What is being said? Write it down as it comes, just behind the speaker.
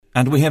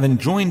And we have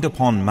enjoined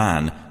upon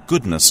man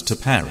goodness to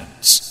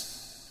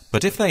parents.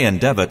 But if they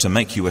endeavor to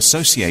make you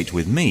associate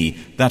with me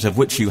that of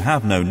which you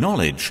have no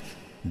knowledge,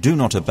 do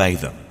not obey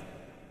them.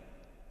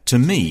 To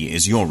me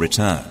is your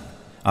return,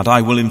 and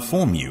I will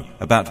inform you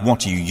about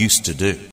what you used to do.